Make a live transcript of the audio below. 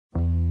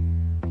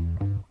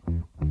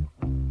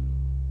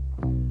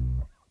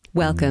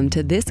Welcome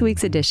to this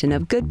week's edition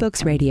of Good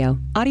Books Radio.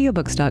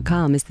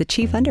 Audiobooks.com is the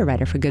chief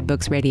underwriter for Good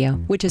Books Radio,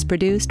 which is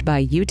produced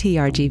by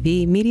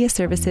UTRGV Media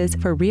Services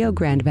for Rio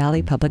Grande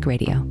Valley Public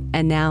Radio.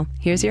 And now,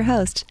 here's your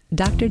host,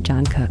 Dr.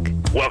 John Cook.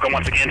 Welcome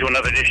once again to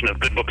another edition of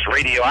Good Books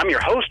Radio. I'm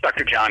your host,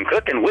 Dr. John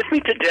Cook, and with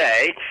me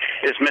today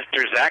is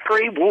Mr.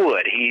 Zachary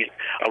Wood. He's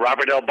a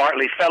Robert L.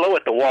 Bartley Fellow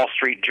at the Wall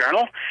Street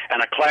Journal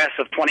and a class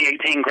of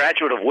 2018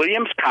 graduate of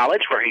Williams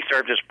College, where he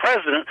served as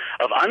president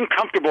of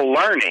Uncomfortable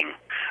Learning,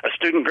 a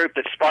student group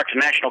that sparked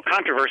national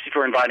controversy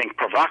for inviting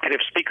provocative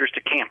speakers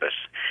to campus.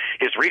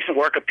 His recent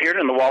work appeared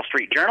in the Wall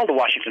Street Journal, the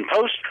Washington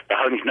Post, the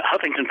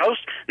Huffington Post,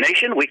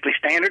 Nation, Weekly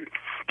Standard,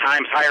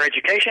 Times Higher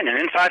Education, and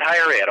Inside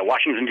Higher Ed, a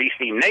Washington,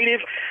 D.C.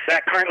 native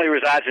that currently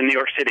resides in New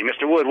York City.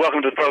 Mr. Wood,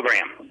 welcome to the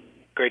program.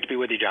 Great to be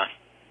with you, John.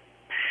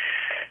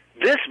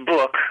 This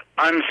book,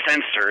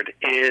 Uncensored,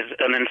 is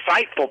an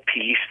insightful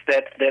piece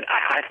that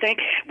I think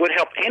would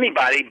help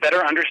anybody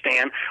better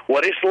understand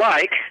what it's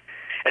like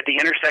at the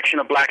intersection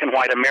of black and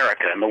white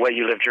America and the way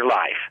you lived your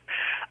life.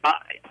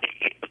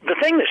 The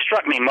thing that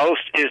struck me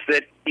most is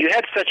that you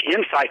had such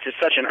insights at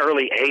such an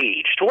early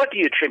age. To what do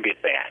you attribute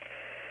that?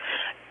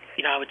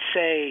 You know, I would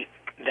say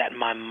that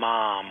my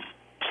mom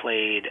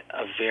played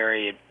a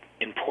very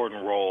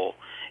important role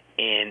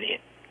in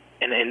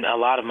a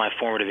lot of my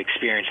formative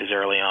experiences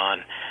early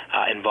on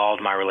involved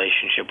my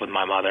relationship with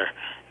my mother.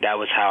 That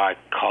was how I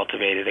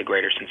cultivated a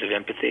greater sense of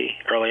empathy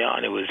early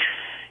on.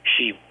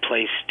 She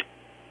placed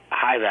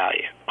high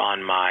value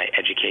on my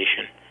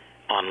education,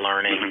 on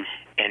learning,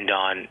 and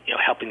on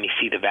helping me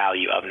see the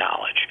value of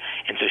knowledge.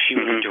 And so she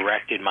really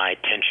directed my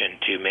attention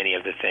to many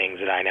of the things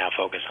that I now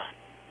focus on.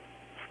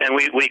 And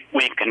we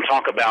can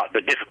talk about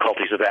the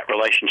difficulties of that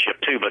relationship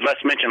too, but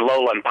let's mention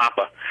Lola and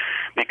Papa,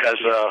 because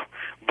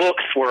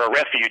books were a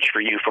refuge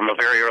for you from a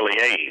very early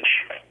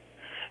age.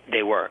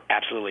 They were,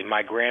 absolutely.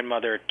 My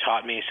grandmother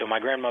taught me. So my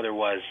grandmother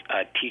was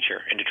a teacher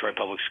in Detroit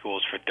Public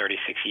Schools for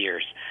 36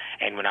 years.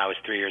 And when I was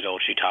 3 years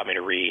old, she taught me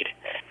to read.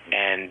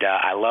 And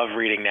I love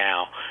reading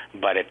now,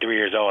 but at 3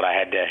 years old,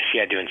 she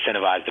had to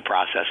incentivize the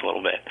process a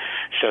little bit.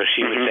 So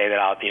she would say that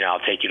I'll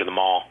take you to the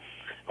mall,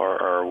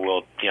 or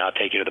I'll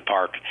take you to the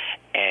park,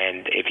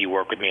 and if you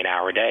work with me an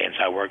hour a day. And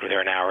so I worked with her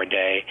an hour a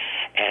day,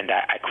 and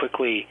I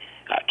quickly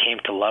came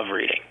to love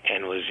reading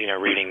and was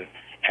reading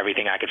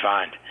everything I could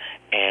find.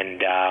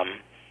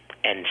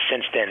 And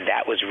since then,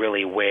 that was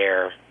really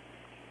where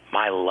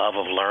my love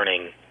of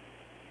learning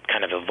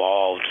kind of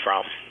evolved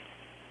from.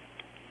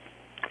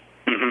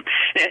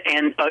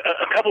 And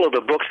a couple of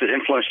the books that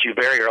influenced you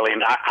very early,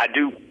 and I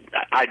do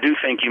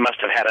think you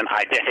must have had an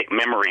eidetic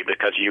memory,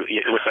 because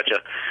it was such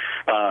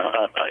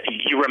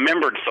you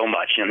remembered so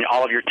much, and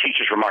all of your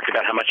teachers remarked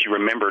about how much you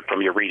remembered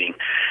from your reading.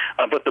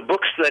 But the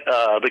books that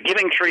The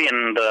Giving Tree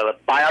and the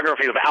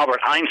biography of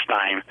Albert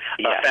Einstein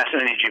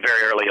fascinated you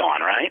very early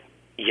on, right?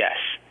 Yes,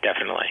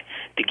 definitely.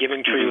 The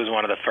Giving Tree was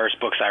one of the first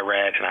books I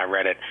read, and I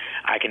read it.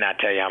 I cannot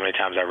tell you how many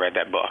times I read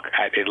that book,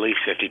 at least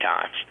 50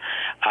 times.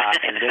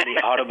 And then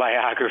the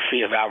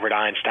autobiography of Albert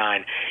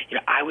Einstein,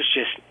 I was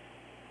just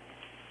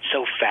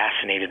so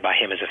fascinated by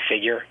him as a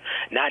figure.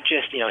 Not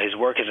just, his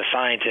work as a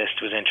scientist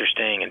was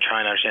interesting and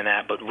trying to understand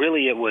that, but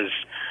really it was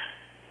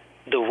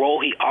the role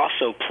he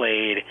also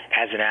played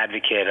as an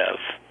advocate of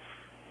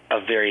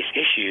various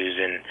issues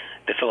and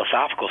the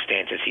philosophical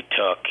stances he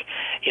took.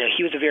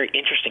 He was a very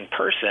interesting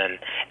person,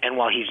 and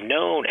while he's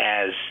known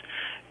as,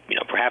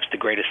 perhaps the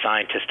greatest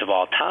scientist of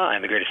all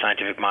time, the greatest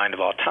scientific mind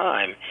of all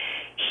time,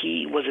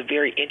 he was a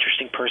very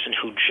interesting person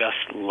who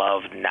just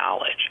loved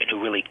knowledge and who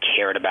really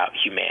cared about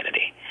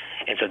humanity.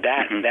 And so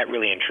that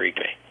really intrigued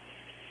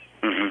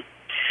me.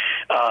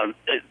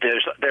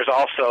 There's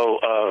also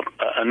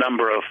a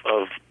number of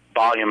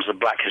volumes of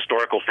black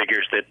historical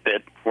figures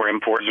that were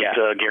important,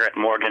 Garrett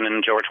Morgan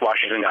and George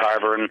Washington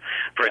Carver and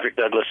Frederick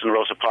Douglass and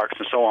Rosa Parks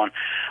and so on.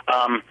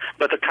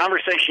 But the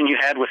conversation you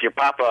had with your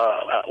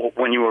papa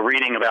when you were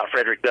reading about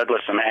Frederick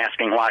Douglass and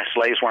asking why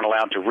slaves weren't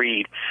allowed to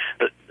read,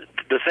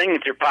 the thing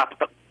that your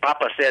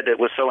papa said that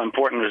was so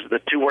important was the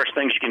two worst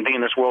things you can be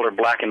in this world are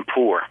black and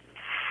poor.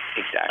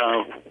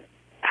 Exactly.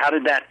 How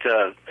did that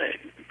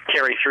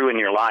carry through in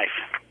your life?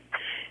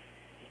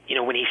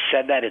 When he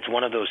said that, it's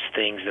one of those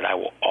things that I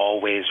will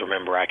always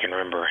remember. I can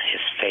remember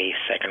his face.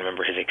 I can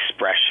remember his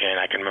expression.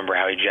 I can remember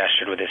how he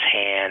gestured with his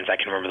hands. I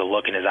can remember the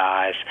look in his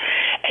eyes.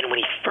 And when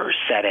he first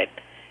said it,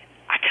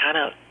 I kind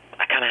of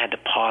had to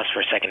pause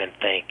for a second and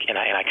think, and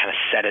I kind of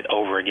said it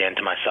over again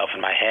to myself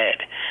in my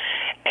head.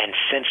 And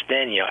since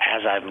then,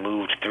 as I've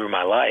moved through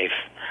my life,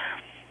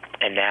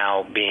 and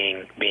now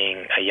being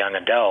a young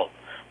adult,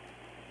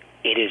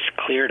 it is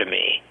clear to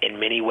me in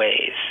many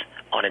ways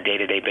on a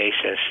day-to-day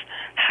basis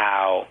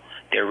how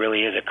there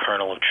really is a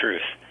kernel of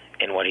truth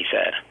in what he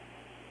said.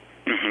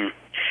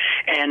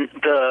 And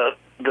the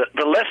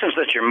lessons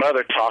that your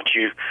mother taught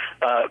you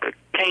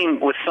came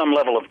with some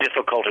level of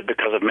difficulty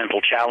because of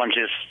mental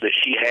challenges that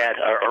she had,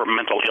 or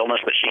mental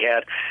illness that she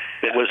had.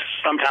 It was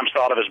sometimes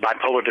thought of as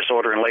bipolar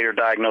disorder and later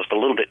diagnosed a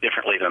little bit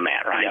differently than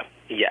that, right? Yep.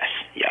 Yes.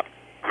 Yep.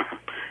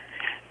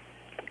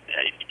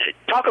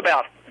 Talk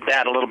about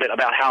that a little bit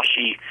about how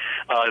she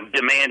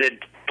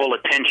demanded full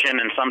attention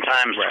and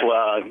sometimes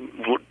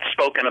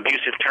spoke in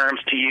abusive terms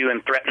to you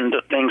and threatened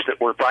things that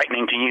were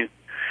frightening to you?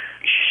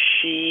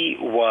 She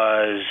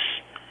was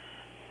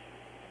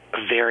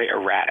very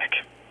erratic.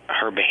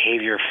 Her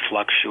behavior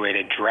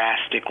fluctuated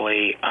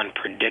drastically,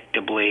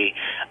 unpredictably.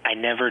 I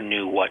never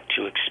knew what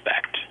to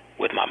expect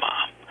with my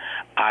mom.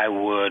 I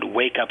would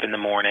wake up in the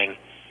morning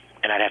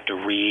and I'd have to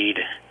read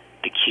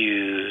the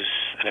cues,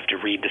 I'd have to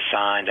read the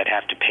signs, I'd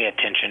have to pay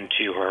attention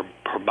to her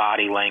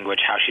body language,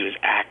 how she was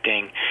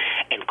acting,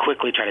 and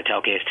quickly try to tell,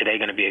 okay, is today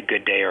going to be a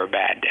good day or a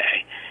bad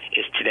day?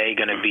 Is today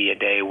going to be a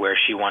day where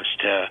she wants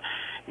to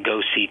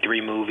go see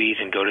 3 movies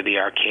and go to the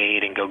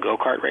arcade and go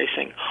go-kart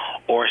racing?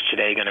 Or is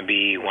today going to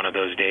be one of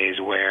those days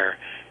where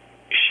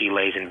she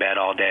lays in bed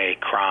all day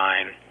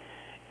crying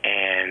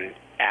and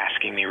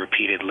asking me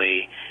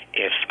repeatedly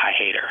if I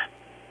hate her,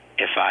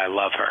 if I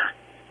love her,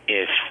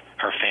 if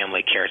her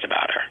family cares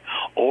about her?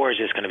 Or is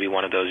this going to be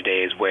one of those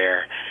days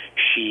where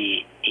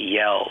she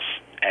yells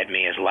at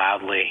me as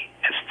loudly,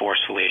 as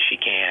forcefully as she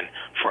can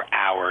for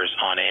hours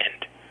on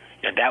end?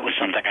 Now, that was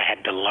something I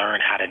had to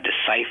learn how to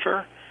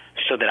decipher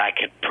so that I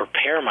could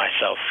prepare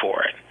myself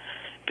for it,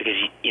 because,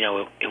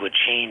 it would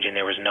change and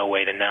there was no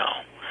way to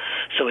know.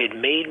 So it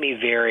made me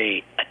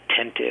very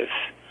attentive.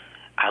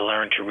 I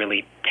learned to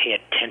really pay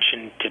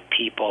attention to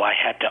people. I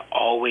had to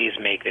always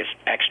make this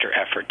extra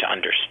effort to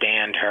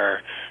understand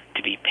her,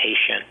 to be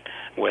patient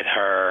with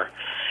her.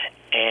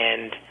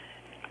 And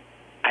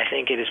I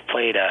think it has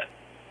played a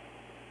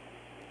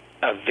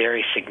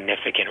very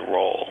significant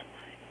role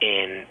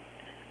in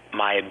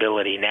my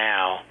ability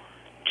now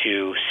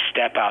to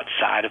step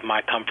outside of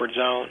my comfort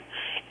zone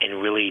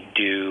and really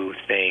do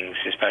things,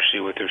 especially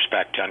with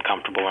respect to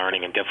uncomfortable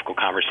learning and difficult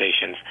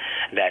conversations,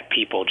 that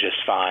people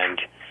just find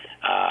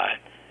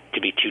to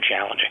be too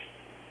challenging.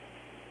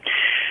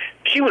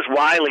 She was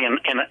wily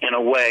in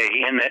a way,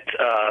 in that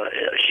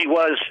she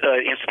was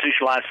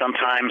institutionalized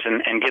sometimes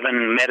and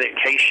given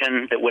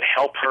medication that would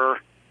help her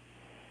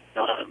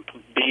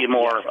be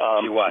more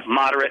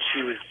moderate.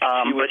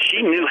 But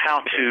she knew how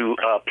to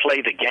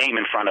play the game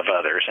in front of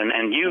others,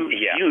 and you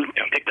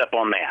picked up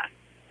on that.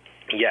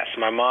 Yes,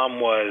 my mom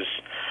was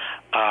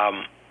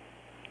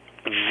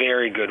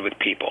very good with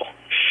people.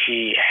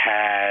 She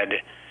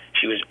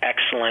was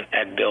excellent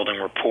at building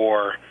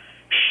rapport.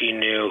 She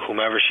knew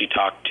whomever she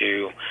talked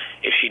to,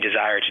 if she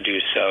desired to do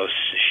so,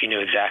 she knew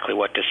exactly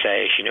what to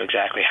say. She knew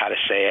exactly how to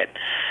say it.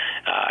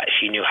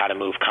 She knew how to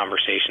move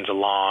conversations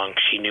along.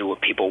 She knew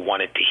what people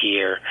wanted to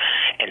hear.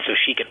 And so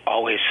she could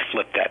always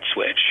flip that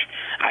switch.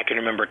 I can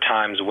remember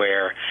times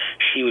where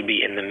she would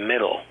be in the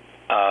middle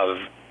of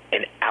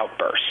an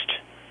outburst,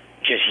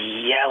 just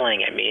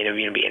yelling at me, and it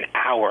would be an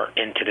hour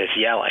into this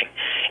yelling,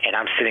 and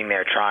I'm sitting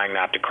there trying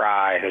not to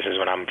cry. This is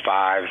when I'm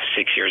 5,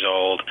 6 years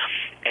old,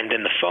 and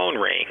then the phone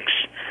rings,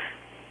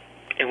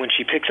 and when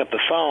she picks up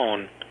the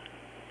phone,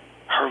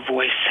 her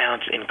voice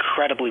sounds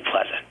incredibly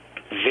pleasant,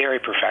 very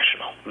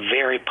professional,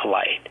 very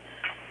polite,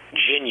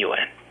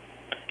 genuine,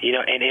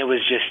 and it was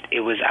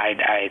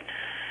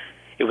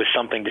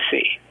something to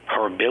see,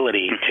 her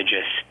ability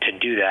to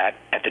do that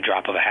at the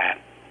drop of a hat.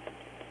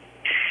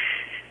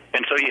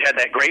 And so you had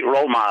that great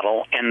role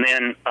model, and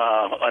then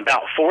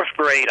about 4th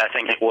grade, I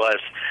think it was,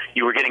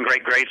 you were getting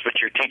great grades, but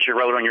your teacher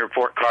wrote on your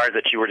report card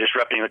that you were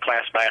disrupting the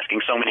class by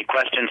asking so many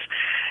questions,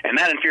 and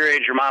that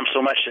infuriated your mom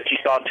so much that she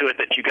saw to it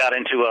that you got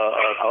into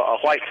a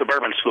white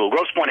suburban school,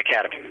 Grosse Pointe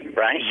Academy,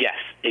 right? Yes,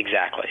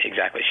 exactly.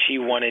 She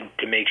wanted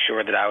to make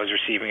sure that I was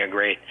receiving a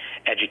great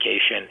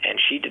education,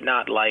 and she did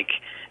not like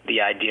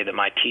the idea that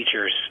my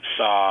teachers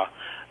saw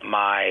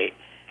my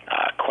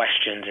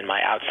questions and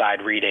my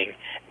outside reading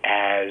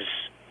as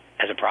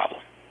a problem.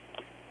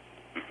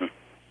 Mm-hmm.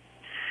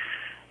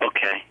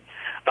 Okay.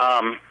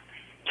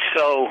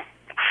 So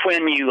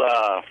when you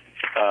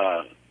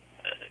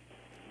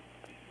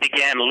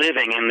began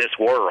living in this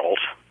world,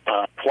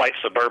 white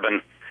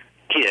suburban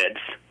kids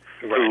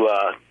who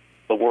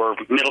were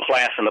middle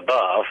class and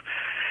above,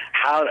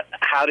 how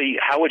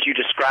would you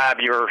describe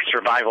your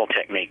survival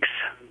techniques?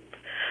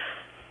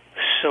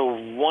 So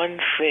one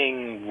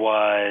thing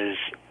that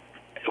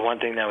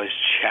was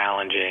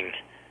challenging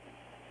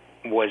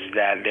was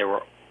that there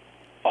were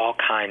all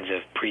kinds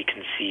of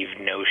preconceived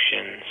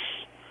notions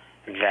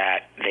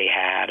that they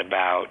had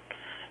about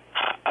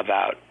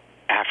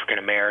African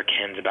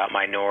Americans, about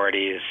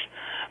minorities,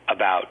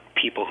 about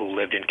people who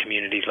lived in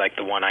communities like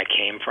the one I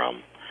came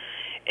from.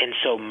 And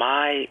so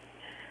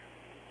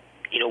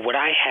what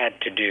I had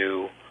to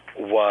do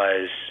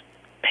was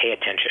pay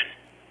attention.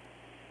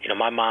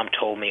 My mom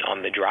told me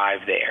on the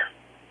drive there,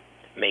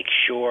 make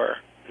sure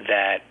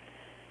that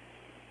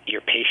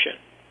you're patient,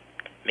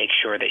 make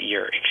sure that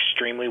you're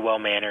extremely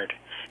well-mannered,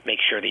 make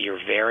sure that you're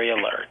very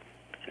alert.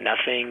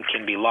 Nothing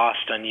can be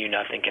lost on you.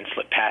 Nothing can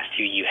slip past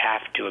you. You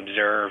have to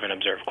observe and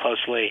observe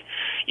closely.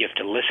 You have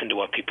to listen to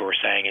what people are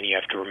saying, and you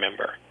have to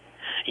remember.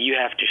 You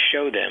have to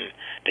show them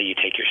that you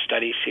take your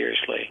studies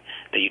seriously,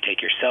 that you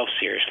take yourself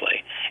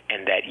seriously,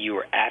 and that you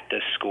are at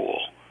this school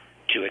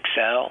to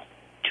excel,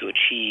 to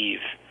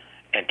achieve,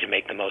 and to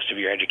make the most of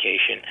your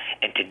education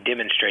and to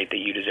demonstrate that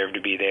you deserve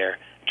to be there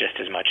just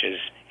as much as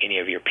any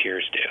of your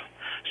peers do.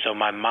 So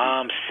my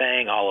mom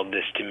saying all of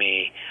this to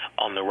me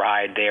on the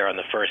ride there on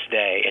the first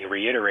day and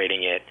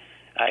reiterating it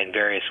in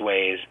various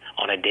ways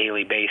on a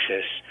daily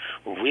basis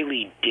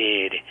really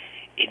did.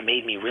 It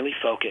made me really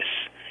focus.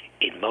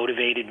 It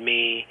motivated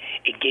me.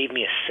 It gave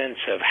me a sense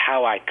of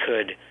how I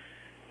could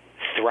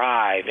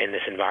thrive in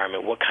this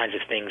environment, what kinds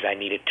of things I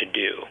needed to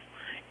do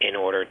in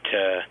order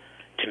to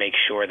make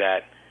sure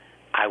that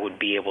I would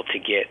be able to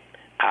get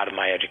out of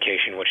my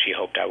education what she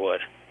hoped I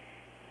would.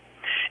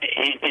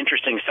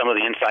 Interesting, some of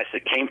the insights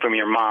that came from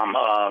your mom.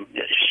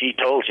 She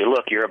told you,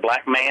 look, you're a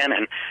black man,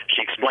 and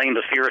she explained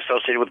the fear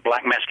associated with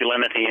black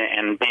masculinity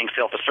and being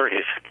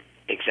self-assertive.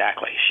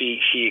 Exactly.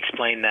 She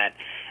explained that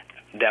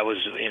was,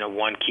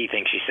 one key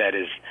thing she said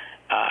is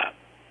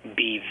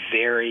be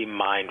very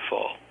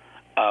mindful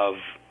of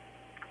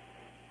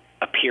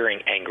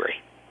appearing angry.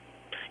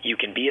 You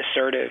can be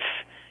assertive,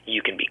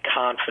 you can be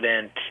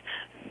confident,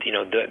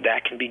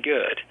 that can be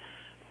good,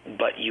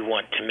 but you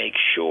want to make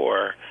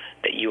sure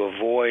that you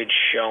avoid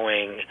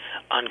showing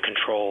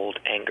uncontrolled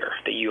anger,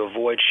 that you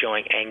avoid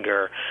showing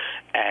anger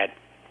at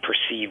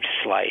perceived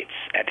slights,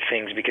 at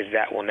things, because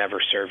that will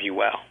never serve you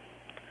well.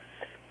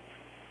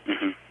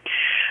 Mm-hmm.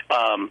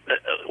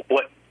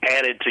 What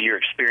added to your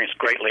experience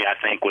greatly, I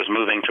think, was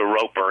moving to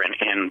Roper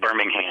in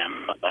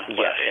Birmingham at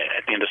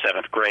the end of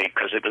 7th grade,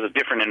 because it was a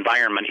different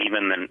environment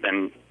even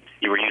than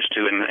you were used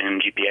to in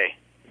GPA.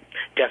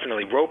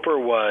 Definitely. Roper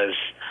was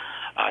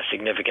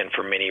significant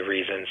for many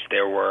reasons.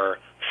 There were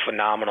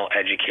phenomenal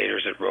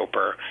educators at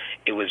Roper.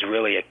 It was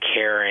really a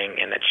caring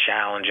and a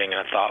challenging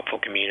and a thoughtful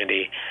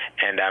community,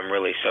 and I'm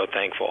really so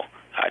thankful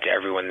to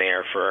everyone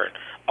there for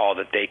all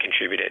that they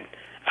contributed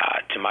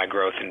to my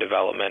growth and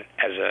development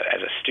as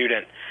a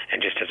student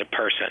and just as a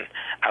person.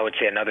 I would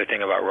say another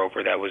thing about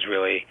Roper that was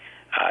really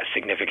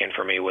significant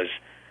for me was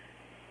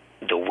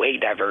the way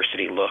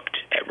diversity looked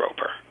at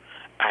Roper.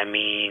 I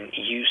mean,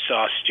 you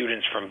saw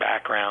students from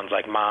backgrounds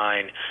like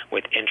mine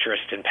with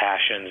interests and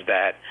passions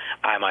that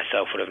I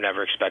myself would have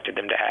never expected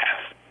them to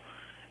have.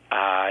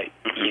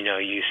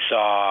 You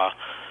saw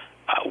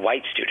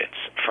white students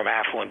from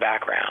affluent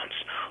backgrounds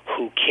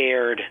who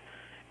cared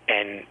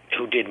and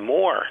who did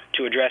more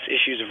to address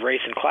issues of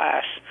race and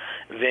class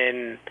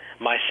than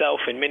myself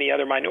and many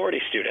other minority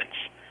students.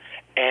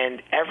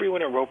 And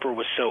everyone at Roper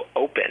was so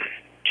open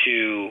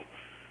to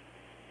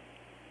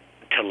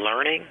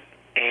learning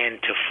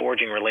and to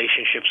forging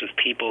relationships with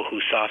people who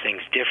saw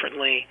things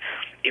differently.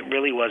 It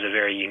really was a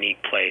very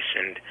unique place,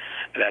 and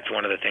that's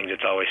one of the things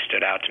that's always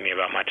stood out to me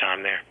about my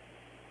time there.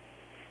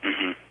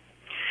 Mm-hmm.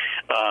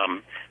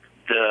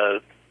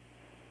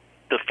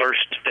 The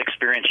first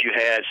experience you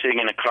had sitting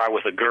in a car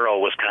with a girl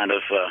was kind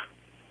of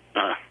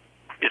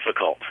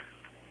difficult.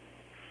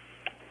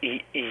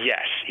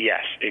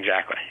 Yes,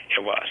 exactly.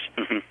 It was.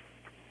 Mm-hmm.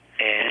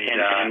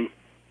 And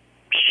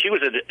she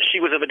was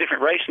of a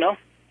different race, no?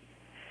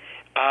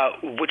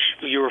 Which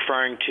you're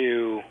referring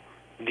to?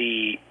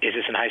 Is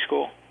this in high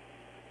school?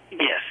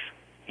 Yes.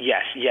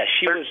 Yes.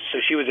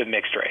 She was of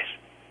mixed race.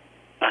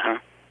 Uh-huh.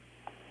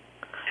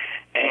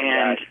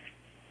 And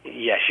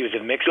she was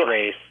of mixed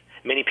race.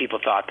 Many people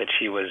thought that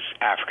she was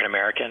African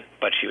American,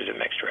 but she was of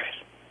mixed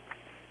race.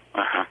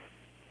 Uh-huh.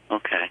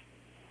 Okay.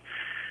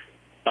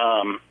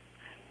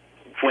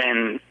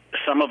 When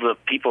some of the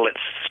people at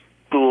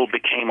school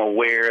became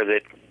aware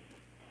that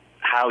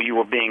how you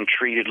were being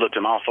treated looked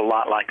an awful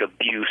lot like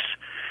abuse,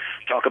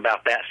 talk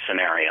about that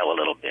scenario a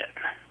little bit.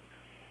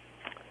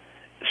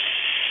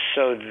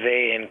 So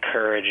they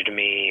encouraged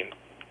me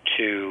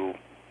to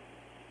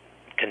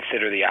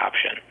consider the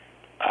option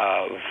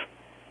of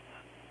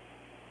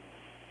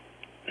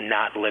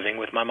not living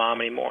with my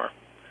mom anymore.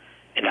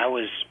 And I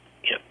was,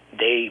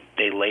 they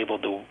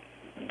labeled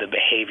the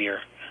behavior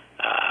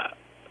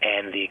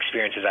and the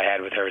experiences I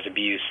had with her as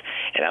abuse,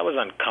 and that was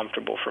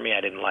uncomfortable for me. I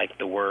didn't like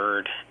the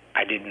word.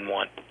 I didn't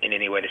want in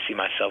any way to see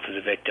myself as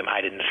a victim. I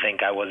didn't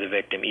think I was a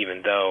victim,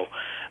 even though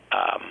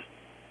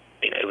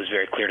it was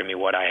very clear to me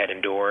what I had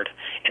endured.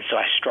 And so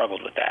I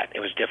struggled with that.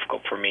 It was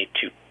difficult for me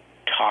to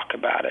talk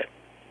about it.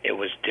 It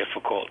was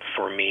difficult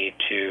for me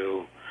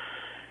to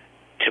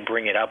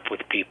bring it up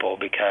with people,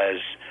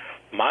 because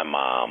my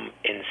mom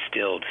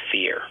instilled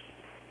fear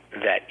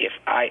that if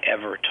I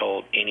ever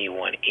told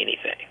anyone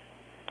anything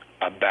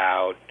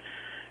about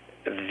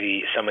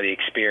some of the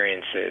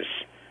experiences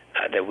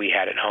that we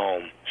had at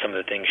home, some of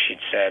the things she'd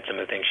said, some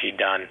of the things she'd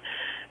done,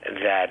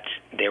 that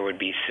there would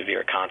be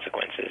severe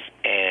consequences.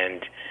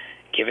 And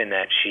given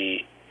that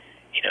she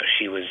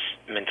was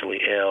mentally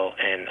ill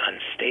and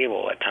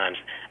unstable at times,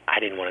 I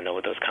didn't want to know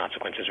what those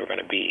consequences were going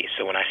to be.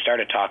 So when I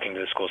started talking to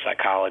the school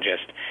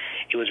psychologist,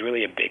 it was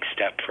really a big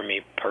step for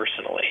me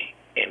personally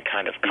in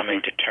kind of coming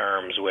to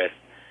terms with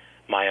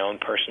my own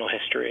personal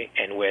history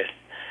and with,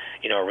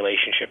 a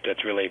relationship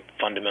that's really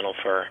fundamental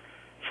for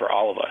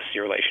all of us,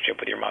 your relationship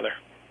with your mother.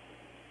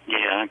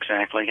 Yeah,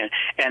 exactly.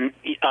 And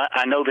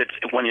I know that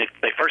when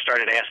they first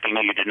started asking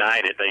you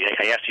denied it.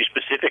 They asked you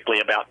specifically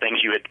about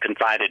things you had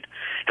confided.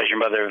 Has your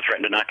mother ever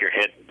threatened to knock your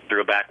head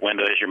through a back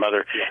window? Has your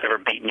mother ever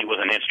beaten you with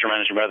an instrument?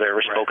 Has your mother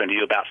ever spoken to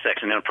you about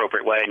sex in an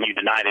inappropriate way? And you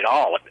denied it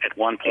all at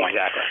one point.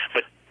 Exactly.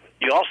 But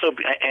you also,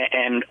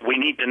 and we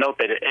need to note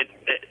that at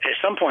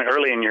some point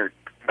early in your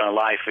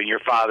life, your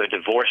father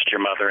divorced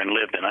your mother and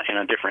lived in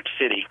a different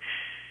city.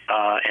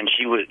 And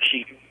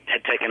she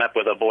had taken up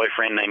with a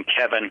boyfriend named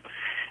Kevin,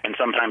 and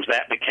sometimes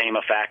that became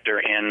a factor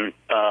in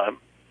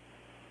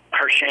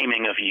her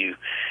shaming of you.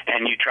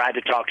 And you tried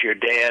to talk to your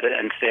dad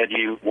and said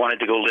you wanted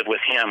to go live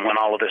with him when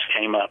all of this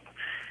came up.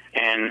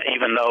 And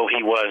even though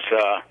he was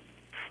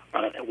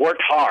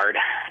worked hard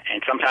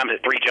and sometimes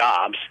at 3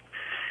 jobs,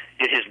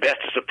 did his best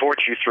to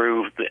support you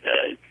through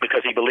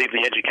because he believed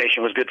the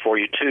education was good for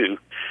you too.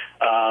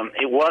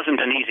 It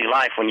wasn't an easy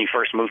life when you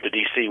first moved to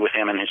D.C. with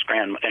him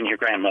and your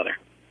grandmother.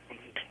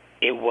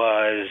 It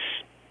was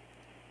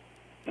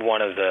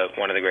one of the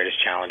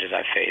greatest challenges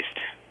I faced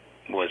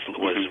was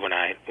when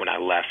I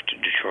left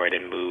Detroit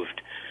and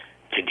moved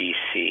to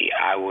D.C.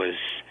 I was,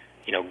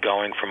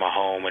 going from a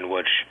home in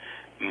which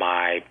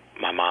my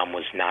mom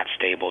was not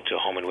stable to a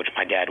home in which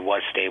my dad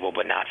was stable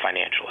but not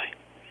financially.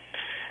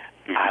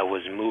 I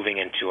was moving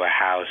into a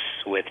house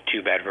with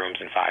 2 bedrooms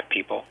and 5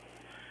 people,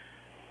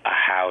 a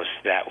house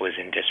that was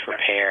in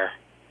disrepair,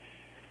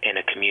 in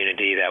a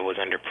community that was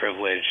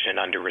underprivileged and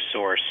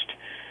under-resourced,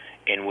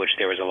 in which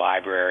there was a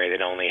library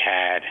that only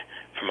had,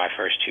 for my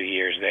first 2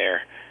 years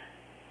there,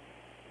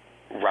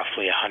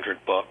 roughly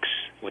 100 books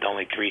with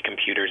only 3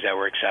 computers that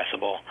were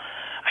accessible.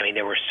 I mean,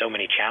 there were so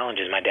many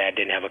challenges. My dad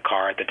didn't have a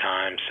car at the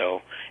time,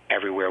 so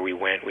everywhere we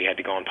went, we had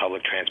to go on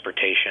public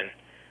transportation.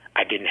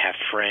 I didn't have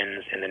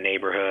friends in the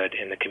neighborhood,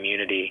 in the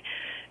community,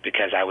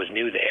 because I was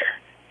new there.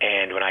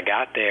 And when I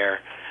got there,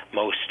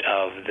 most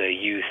of the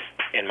youth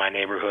in my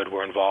neighborhood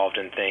were involved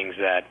in things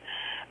that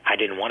I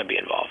didn't want to be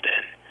involved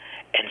in.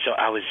 And so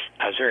I was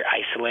very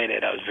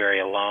isolated. I was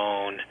very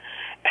alone.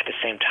 At the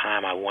same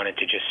time, I wanted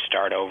to just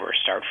start over,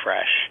 start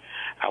fresh.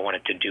 I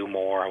wanted to do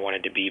more. I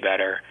wanted to be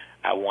better.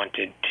 I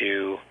wanted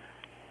to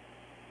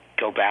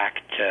go back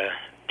to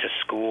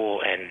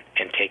school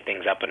and take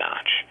things up a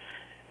notch.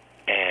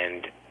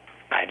 And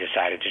I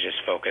decided to just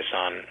focus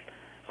on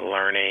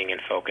learning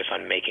and focus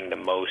on making the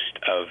most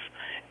of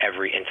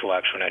every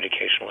intellectual and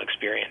educational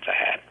experience I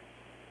had.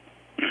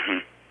 Mm-hmm.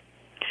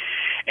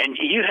 And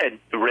you had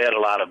read a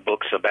lot of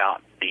books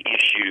about the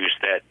issues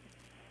that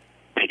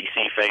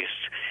D.C.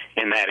 faced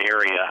in that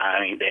area.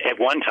 I mean, at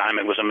one time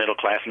it was a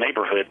middle-class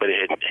neighborhood, but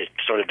it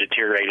sort of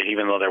deteriorated,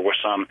 even though there were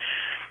some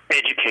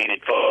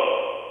educated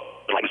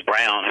folks, like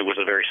Brown, who was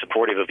a very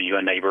supportive of you,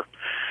 a neighbor.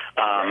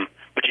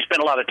 But you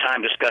spent a lot of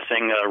time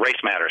discussing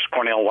Race Matters,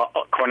 Cornel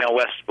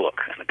West's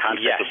book, and the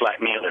concept of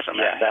black nihilism.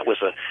 Yeah. That was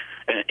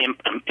an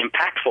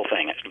impactful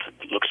thing,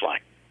 it looks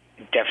like.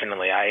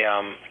 Definitely.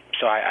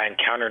 So I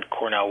encountered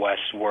Cornel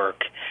West's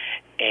work,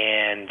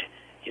 and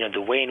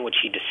the way in which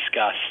he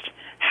discussed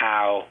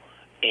how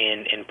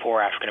in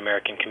poor African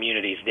American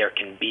communities there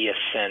can be a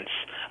sense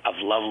of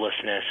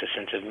lovelessness, a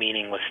sense of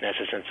meaninglessness,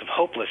 a sense of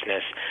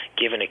hopelessness,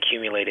 given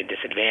accumulated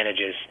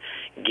disadvantages,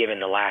 given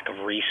the lack of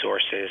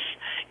resources,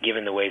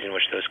 given the ways in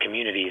which those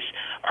communities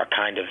are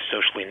kind of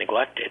socially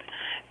neglected.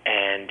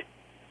 And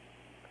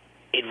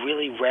it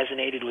really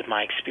resonated with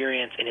my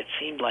experience, and it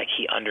seemed like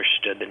he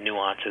understood the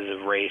nuances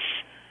of race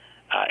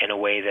in a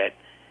way that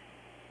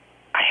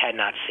I had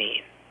not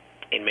seen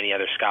in many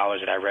other scholars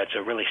that I read. So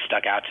it really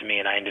stuck out to me,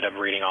 and I ended up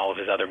reading all of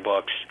his other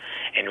books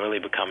and really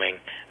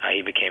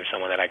he became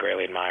someone that I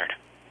greatly admired.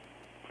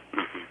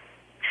 Mm-hmm.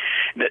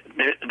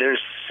 There's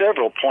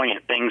several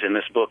poignant things in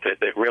this book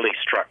that really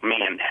struck me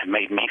and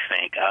made me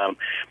think.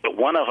 But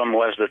one of them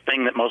was the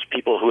thing that most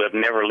people who have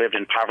never lived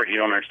in poverty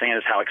don't understand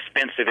is how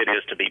expensive it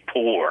is to be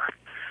poor.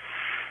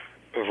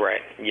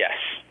 Right, yes.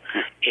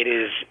 It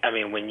is,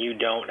 when you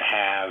don't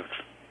have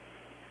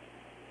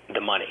the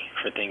money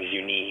for things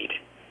you need,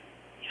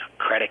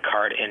 credit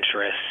card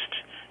interest,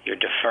 you're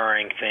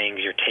deferring things,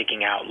 you're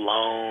taking out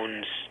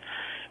loans,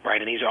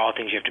 right? And these are all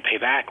things you have to pay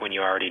back when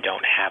you already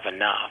don't have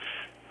enough.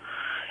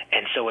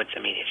 And so it's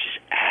just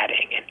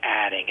adding and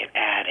adding and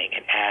adding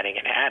and adding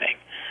and adding.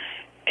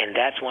 And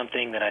that's one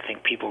thing that I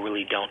think people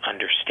really don't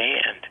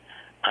understand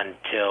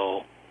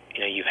until,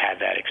 you've had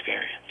that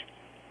experience.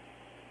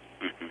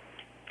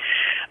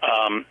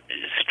 Mm-hmm.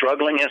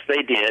 Struggling as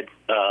they did,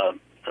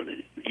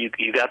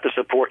 you got the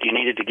support you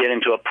needed to get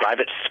into a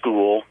private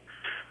school,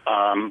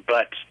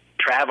 but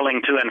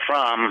traveling to and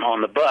from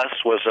on the bus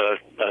was a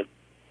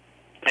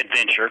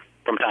adventure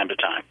from time to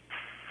time.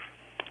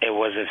 It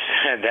was.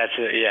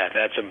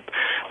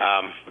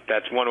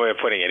 That's one way of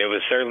putting it. It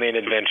was certainly an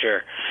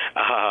adventure.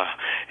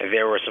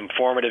 There were some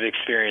formative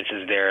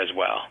experiences there as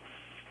well,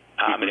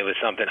 and it was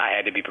something I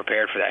had to be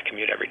prepared for that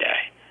commute every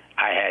day.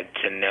 I had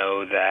to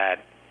know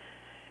that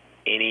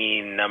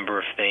any number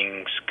of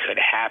things could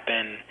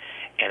happen,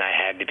 and I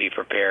had to be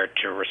prepared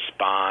to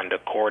respond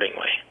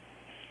accordingly.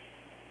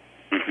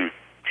 Mm-hmm.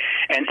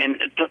 And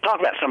to talk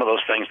about some of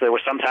those things, there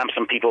were sometimes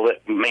some people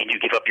that made you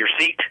give up your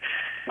seat.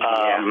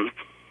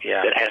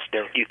 That asked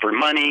you for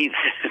money.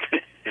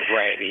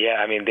 Right. Yeah.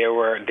 I mean, there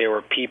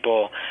were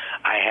people.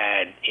 I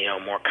had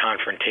more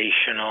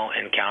confrontational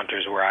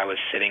encounters where I was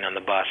sitting on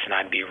the bus and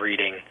I'd be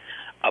reading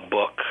a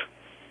book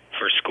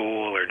for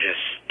school or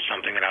just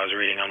something that I was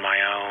reading on my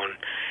own,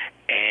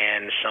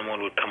 and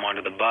someone would come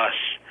onto the bus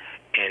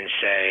and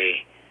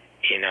say,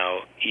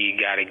 you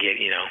got to get,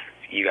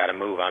 you got to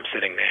move. I'm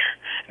sitting there.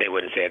 They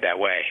wouldn't say it that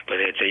way, but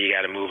they'd say, you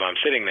got to move. I'm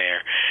sitting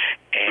there,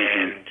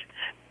 and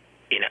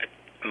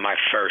my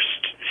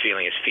first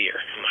feeling is fear.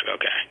 I'm like,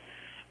 okay,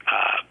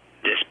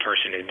 this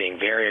person is being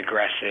very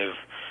aggressive,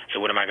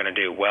 so what am I going to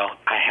do? Well,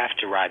 I have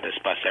to ride this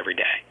bus every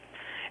day.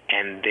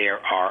 And there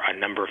are a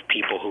number of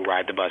people who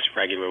ride the bus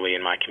regularly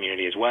in my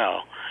community as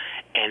well.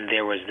 And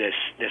there was this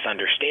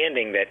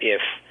understanding that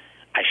if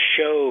I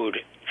showed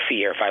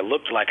fear, if I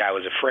looked like I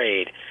was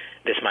afraid,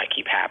 this might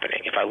keep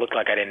happening. If I looked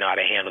like I didn't know how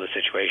to handle the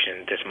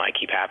situation, this might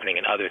keep happening,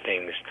 and other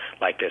things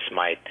like this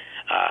might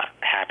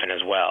happen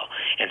as well.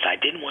 And so I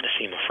didn't want to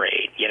seem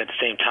afraid, yet at the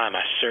same time,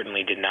 I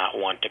certainly did not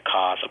want to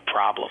cause a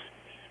problem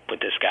with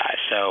this guy.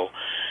 So,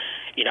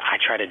 I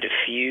try to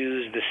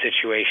diffuse the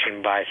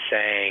situation by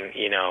saying,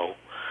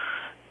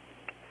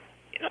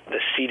 the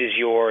seat is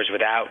yours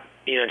without,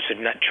 so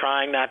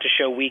trying not to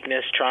show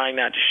weakness, trying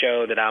not to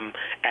show that I'm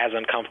as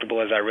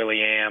uncomfortable as I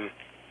really am.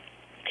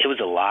 It was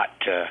a lot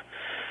to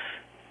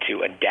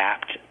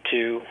adapt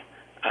to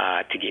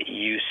get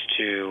used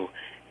to,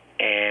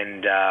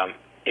 and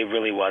it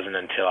really wasn't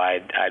until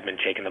I'd been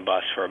taking the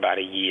bus for about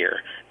a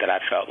year that I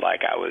felt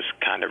like I was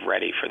kind of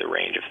ready for the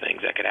range of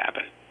things that could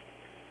happen.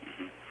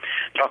 Mm-hmm.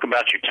 Talk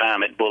about your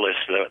time at Bullis,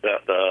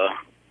 the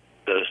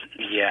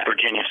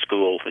Virginia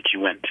school that you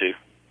went to.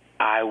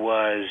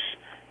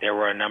 There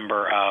were a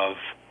number of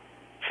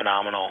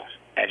phenomenal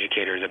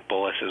educators at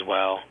Bullis as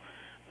well.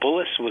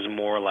 Bullis was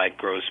more like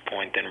Grosse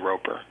Pointe than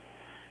Roper.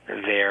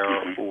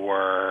 There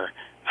were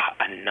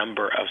a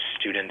number of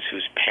students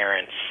whose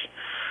parents,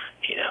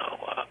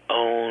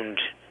 owned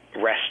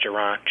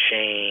restaurant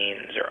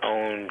chains or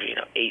owned,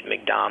 8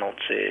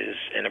 McDonald's's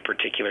in a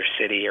particular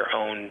city or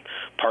owned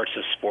parts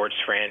of sports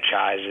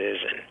franchises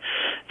and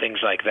things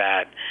like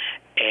that.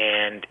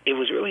 And it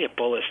was really at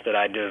Bullis that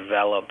I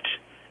developed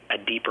a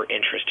deeper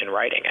interest in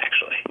writing,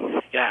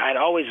 actually. I'd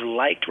always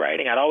liked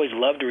writing. I'd always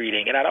loved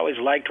reading, and I'd always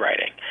liked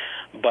writing.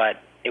 But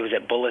it was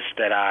at Bullis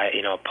that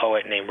a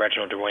poet named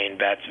Reginald Dwayne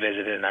Betts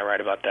visited, and I write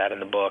about that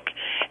in the book.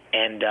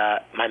 And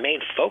my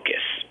main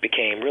focus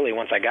became, really,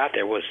 once I got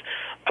there, was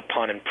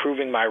upon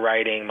improving my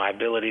writing, my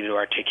ability to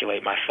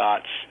articulate my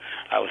thoughts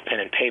with pen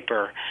and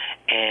paper.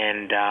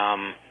 And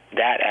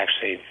that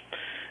actually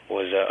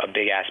was a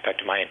big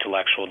aspect of my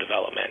intellectual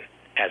development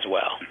as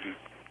well. Mm-hmm.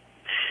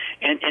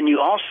 And you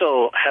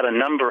also had a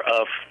number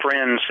of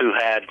friends who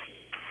had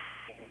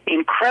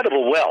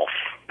incredible wealth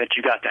that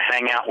you got to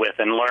hang out with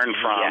and learn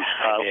from,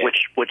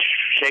 which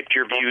shaped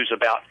your views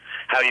about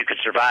how you could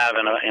survive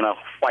in a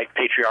white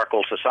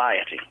patriarchal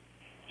society.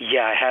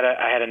 Yeah,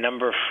 I had a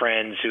number of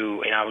friends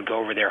who, I would go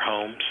over their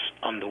homes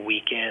on the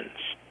weekends,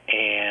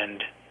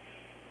 and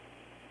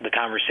the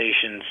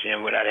conversations,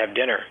 I'd have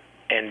dinner,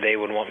 and they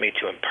would want me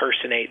to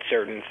impersonate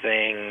certain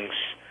things.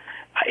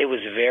 It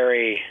was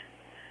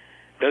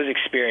those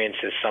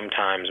experiences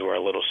sometimes were a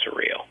little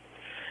surreal,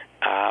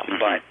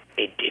 but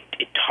it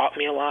taught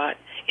me a lot.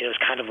 It was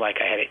kind of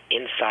like I had an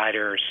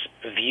insider's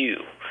view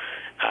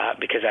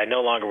because I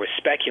no longer was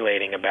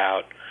speculating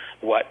about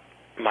what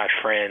my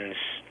friends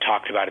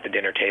talked about at the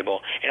dinner table,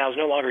 and I was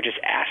no longer just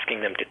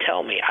asking them to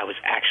tell me. I was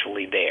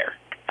actually there.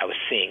 I was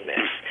seeing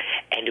this,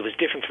 and it was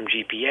different from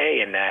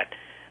GPA in that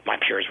my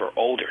peers were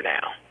older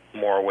now,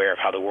 more aware of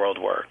how the world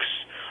works,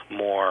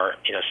 more,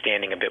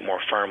 standing a bit more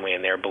firmly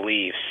in their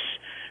beliefs,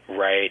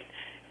 right?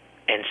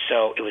 And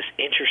so it was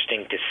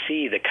interesting to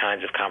see the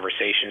kinds of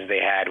conversations they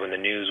had when the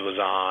news was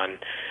on.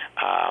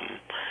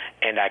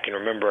 And I can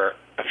remember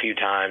a few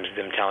times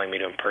them telling me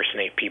to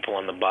impersonate people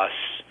on the bus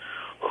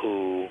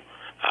who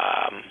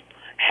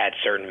had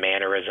certain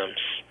mannerisms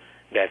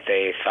that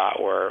they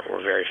thought were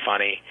very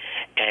funny.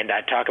 And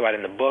I talk about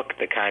in the book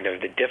the kind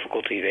of the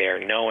difficulty there,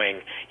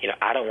 knowing,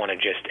 I don't want to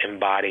just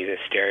embody this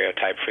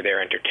stereotype for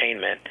their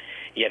entertainment,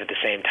 yet at the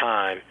same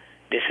time,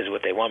 this is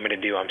what they want me to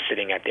do. I'm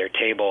sitting at their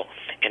table,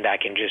 and I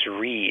can just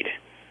read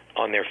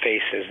on their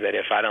faces that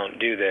if I don't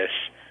do this,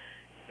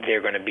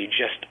 they're going to be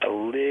just a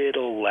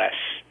little less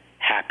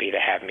happy to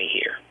have me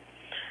here.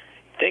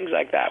 Things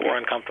like that were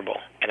uncomfortable,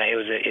 and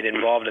it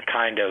involved a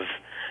kind of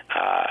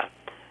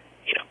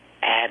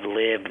ad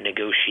lib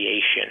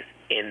negotiation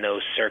in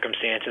those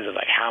circumstances of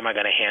like, how am I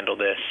going to handle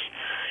this,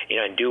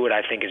 and do what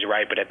I think is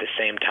right, but at the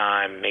same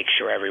time make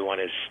sure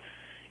everyone is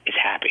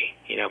happy,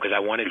 because I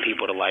wanted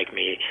people to like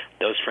me.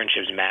 Those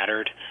friendships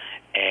mattered,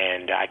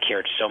 and I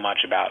cared so much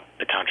about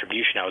the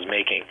contribution I was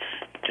making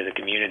to the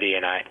community,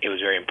 and it was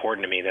very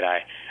important to me that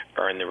I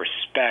earn the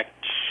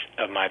respect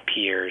of my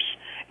peers.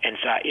 And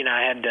so,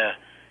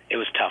 it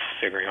was tough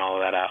figuring all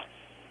of that out.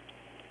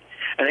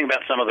 I think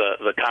about some of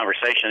the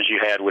conversations you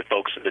had with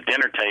folks at the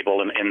dinner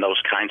table in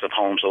those kinds of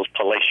homes, those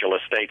palatial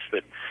estates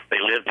that they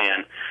lived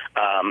in.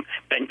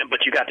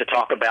 But you got to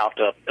talk about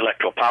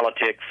electoral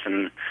politics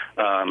and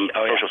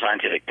social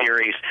scientific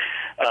theories.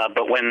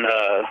 But when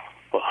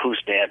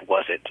whose dad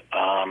was it?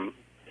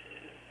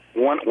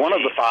 One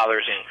of the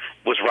fathers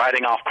was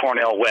riding off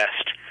Cornel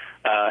West,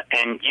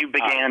 and you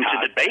began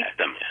to debate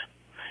them.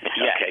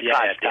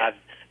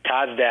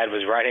 Todd's dad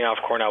was riding off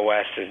Cornel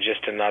West as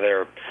just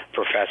another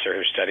professor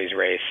who studies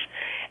race,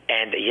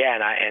 and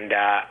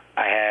I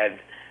had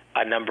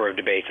a number of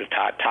debates with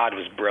Todd. Todd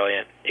was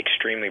brilliant,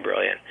 extremely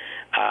brilliant,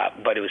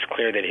 but it was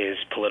clear that his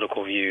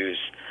political views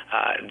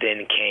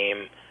then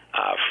came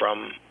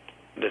from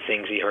the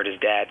things he heard his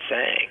dad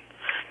saying.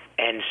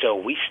 And so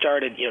we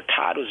started,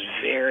 Todd was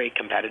very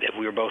competitive.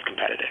 We were both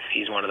competitive.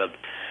 He's one of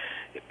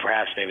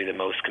perhaps maybe the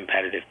most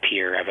competitive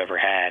peer I've ever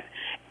had.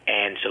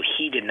 And so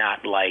he did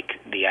not like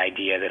the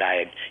idea that I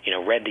had,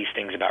 read these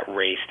things about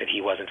race that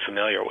he wasn't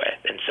familiar with.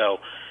 And so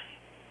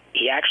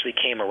he actually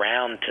came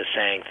around to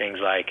saying things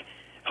like,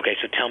 okay,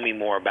 so tell me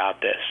more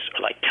about this,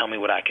 or like tell me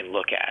what I can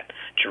look at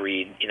to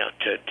read,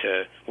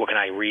 to what can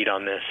I read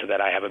on this so that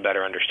I have a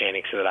better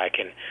understanding, so that I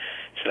can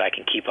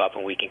keep up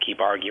and we can keep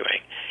arguing.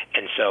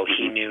 And so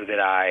he knew that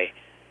I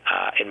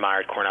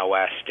admired Cornel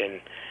West, and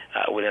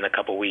within a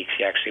couple weeks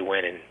he actually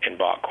went and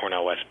bought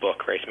Cornel West's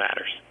book, Race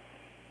Matters.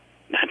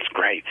 That's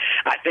great.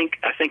 I think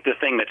the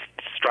thing that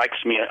strikes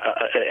me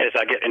as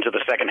I get into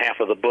the second half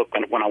of the book,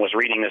 when I was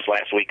reading this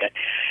last week,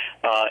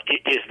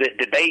 is that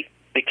debate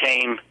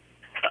became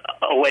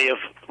a way of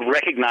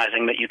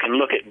recognizing that you can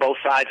look at both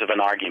sides of an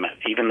argument,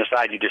 even the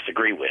side you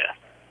disagree with.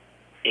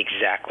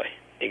 Exactly.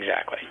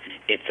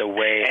 It's a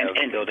way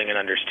of building an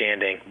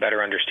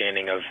better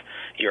understanding of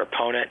your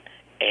opponent,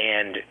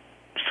 and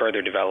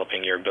further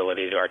developing your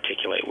ability to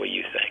articulate what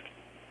you think.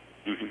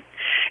 Mm-hmm.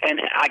 And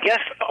I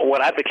guess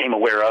what I became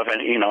aware of,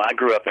 and I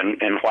grew up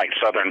in white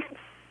southern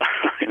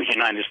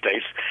United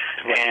States,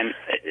 and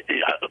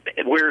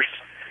we're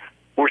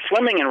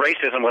swimming in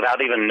racism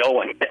without even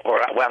knowing,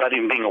 or without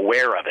even being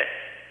aware of it.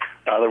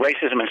 The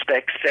racism and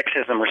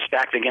sexism are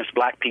stacked against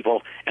black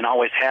people and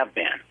always have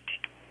been.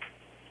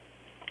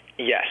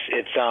 Yes,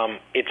 it's.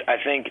 I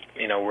think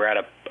we're at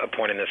a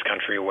point in this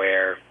country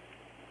where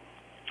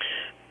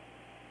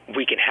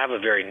we can have a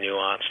very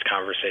nuanced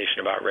conversation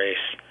about race.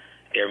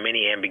 There are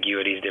many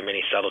ambiguities, there are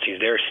many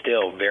subtleties. There are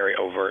still very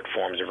overt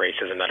forms of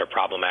racism that are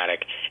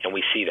problematic, and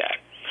we see that.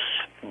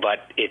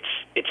 But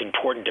it's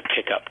important to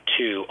pick up,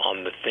 too,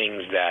 on the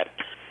things that,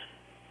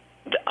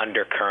 the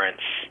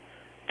undercurrents,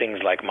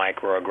 things like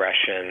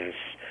microaggressions,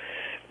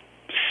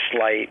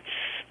 slights,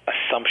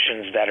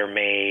 assumptions that are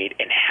made,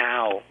 and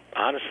how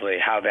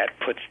that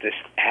puts this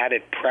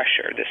added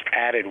pressure, this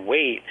added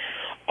weight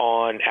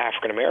on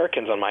African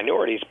Americans, on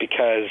minorities,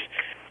 because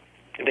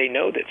they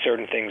know that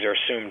certain things are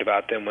assumed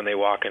about them when they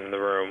walk into the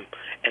room,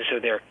 and so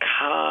they're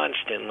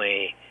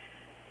constantly,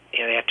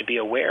 they have to be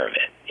aware of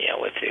it.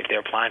 If they're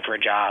applying for a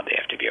job, they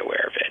have to be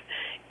aware of it.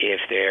 If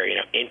they're,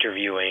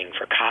 interviewing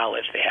for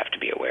college, they have to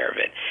be aware of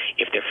it.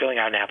 If they're filling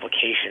out an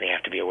application, they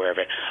have to be aware of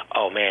it.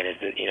 Oh man, is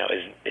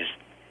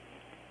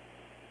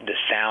the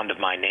sound of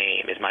my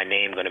name, is my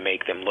name going to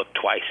make them look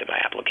twice at my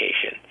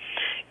application?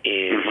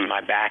 Is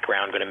my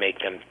background going to make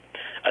them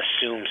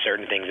assume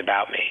certain things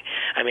about me?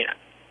 I mean,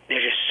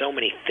 there's just so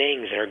many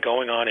things that are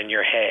going on in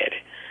your head,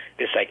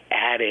 this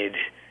added,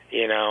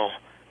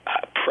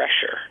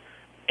 pressure,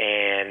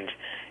 and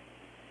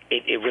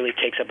it really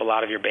takes up a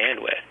lot of your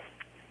bandwidth.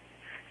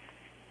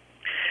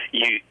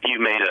 You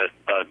made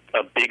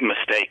a big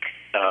mistake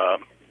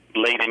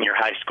late in your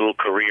high school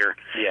career,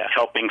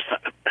 helping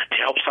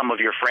help some of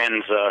your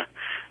friends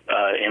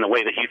in a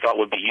way that you thought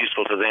would be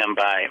useful to them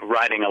by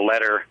writing a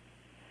letter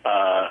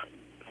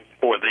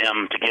for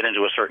them to get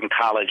into a certain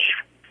college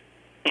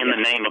in the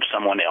name of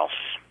someone else.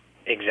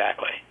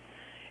 Exactly.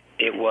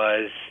 It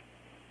was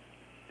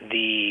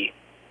the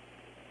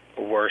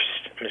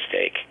worst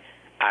mistake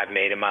I've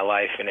made in my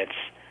life, and it's,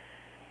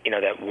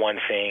 that one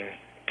thing,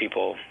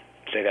 people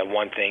say that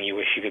one thing you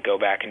wish you could go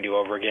back and do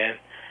over again.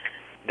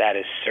 That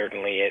is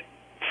certainly it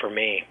for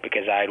me,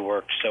 because I had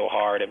worked so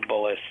hard at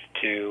Bullis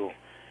to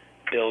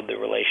build the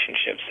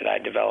relationships that I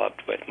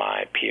developed with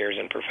my peers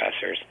and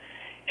professors,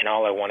 and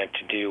all I wanted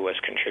to do was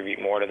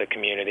contribute more to the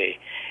community,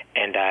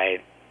 and I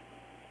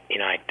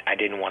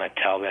didn't want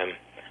to tell them,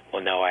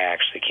 well, no, I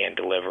actually can't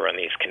deliver on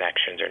these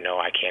connections, or no,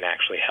 I can't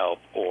actually help,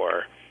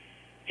 or,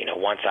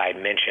 once I had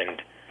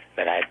mentioned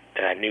that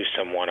I knew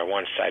someone, or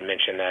once I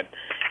mentioned that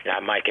I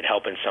might could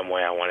help in some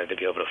way, I wanted to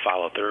be able to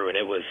follow through, and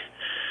it was,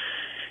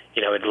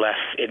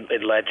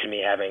 it led to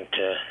me having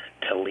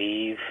to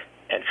leave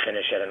and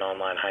finish at an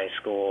online high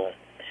school,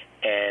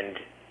 and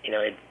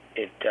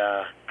it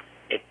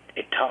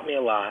taught me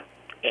a lot,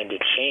 and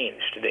it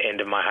changed the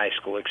end of my high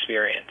school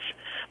experience.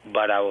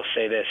 But I will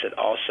say this,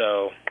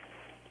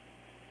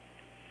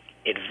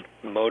 it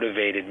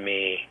motivated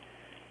me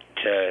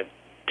to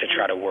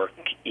try to work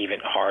even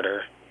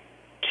harder,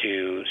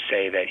 to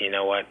say that,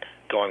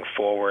 going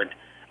forward,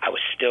 I was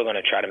still going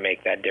to try to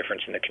make that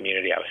difference in the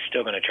community. I was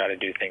still going to try to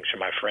do things for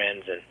my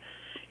friends and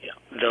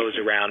those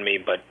around me,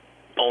 but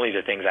only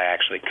the things I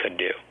actually could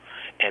do,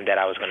 and that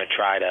I was going to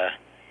try to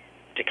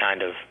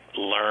kind of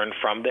learn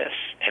from this.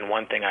 And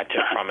one thing I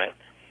took from it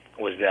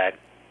was that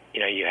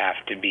you have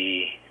to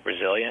be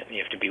resilient.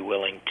 You have to be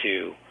willing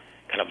to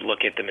kind of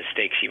look at the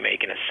mistakes you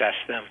make and assess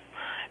them,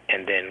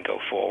 and then go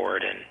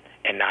forward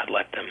and not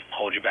let them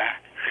hold you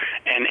back.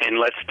 And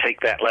let's take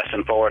that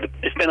lesson forward.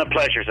 It's been a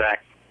pleasure,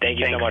 Zach. Thank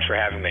you so much for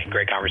having me.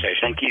 Great conversation.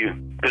 Thank you.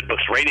 Good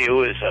Books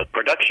Radio is a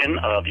production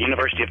of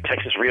University of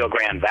Texas Rio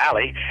Grande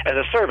Valley as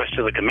a service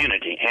to the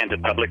community and to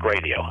public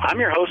radio. I'm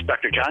your host,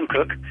 Dr. John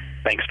Cook.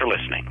 Thanks for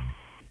listening.